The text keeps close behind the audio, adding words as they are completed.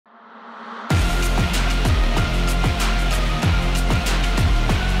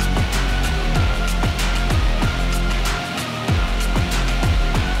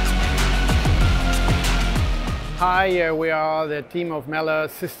Hi, we are the team of Mehler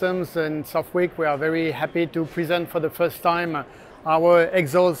Systems and SOF. We are very happy to present for the first time our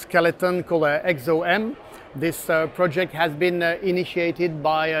exoskeleton called ExoM. This project has been initiated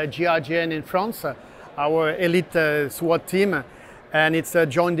by GIGN in France, our elite SWAT team, and it's a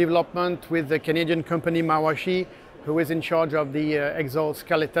joint development with the Canadian company Mawashi, who is in charge of the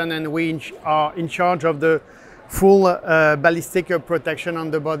exoskeleton, and we are in charge of the full ballistic protection on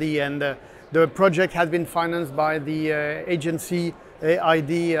the body. And the project has been financed by the agency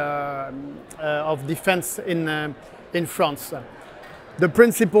ID of defense in France. The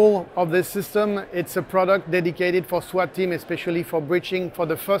principle of this system, it's a product dedicated for SWAT team, especially for breaching, for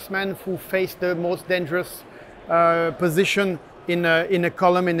the first man who faced the most dangerous position in a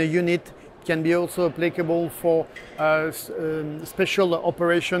column, in a unit. It can be also applicable for special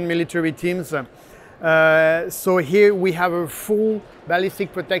operation military teams. So here we have a full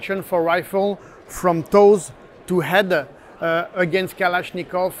ballistic protection for rifle from toes to head against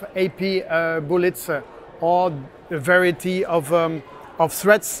Kalashnikov, AP bullets, or a variety of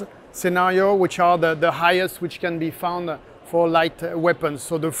threats scenario, which are the highest which can be found for light weapons.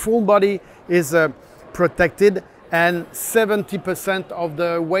 So the full body is protected, and 70% of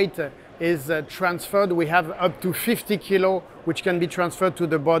the weight is transferred. We have up to 50 kilo which can be transferred to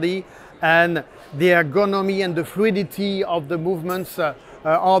the body, and the ergonomy and the fluidity of the movements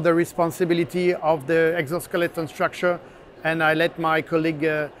are the responsibility of the exoskeleton structure, and I let my colleague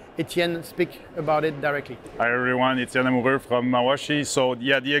Etienne speak about it directly. Hi everyone, Etienne Lamoureux from Mawashi. So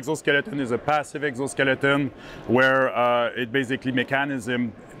yeah, the exoskeleton is a passive exoskeleton where it basically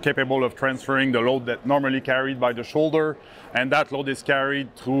mechanism capable of transferring the load that normally carried by the shoulder, and that load is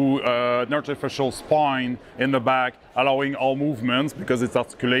carried through an artificial spine in the back, allowing all movements because it's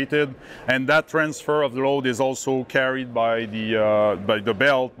articulated, and that transfer of the load is also carried by the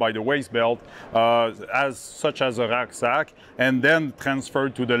belt, by the waist belt, such as a rucksack, and then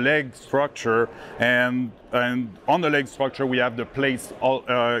transferred to the leg structure, and on the leg structure we have the plates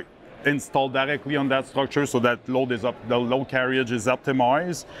installed directly on that structure, so that the load carriage is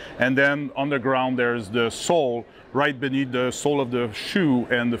optimized. And then on the ground there's the sole right beneath the sole of the shoe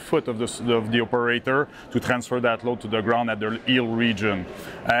and the foot of the operator to transfer that load to the ground at the heel region.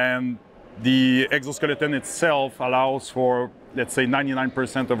 And the exoskeleton itself allows for, let's say,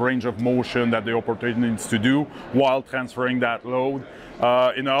 99% of range of motion that the operator needs to do while transferring that load.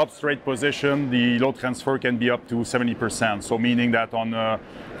 In an up straight position, the load transfer can be up to 70%. So meaning that on a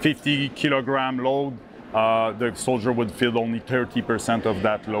 50 kilogram load, the soldier would feel only 30% of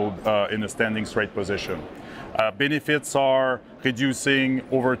that load in a standing straight position. Benefits are reducing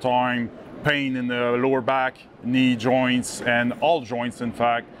over time pain in the lower back, knee joints, and all joints in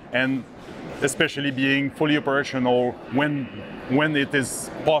fact, and especially being fully operational when it is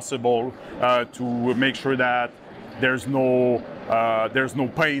possible to make sure that there's no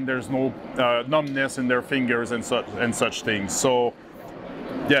pain, there's no numbness in their fingers and such things. So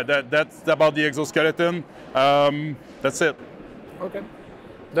yeah, that's about the exoskeleton. That's it. Okay.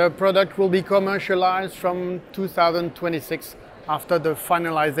 The product will be commercialized from 2026 after the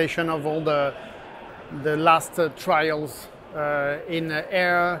finalization of all the last trials in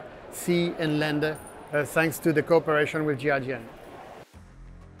air, sea and land, thanks to the cooperation with GIGN.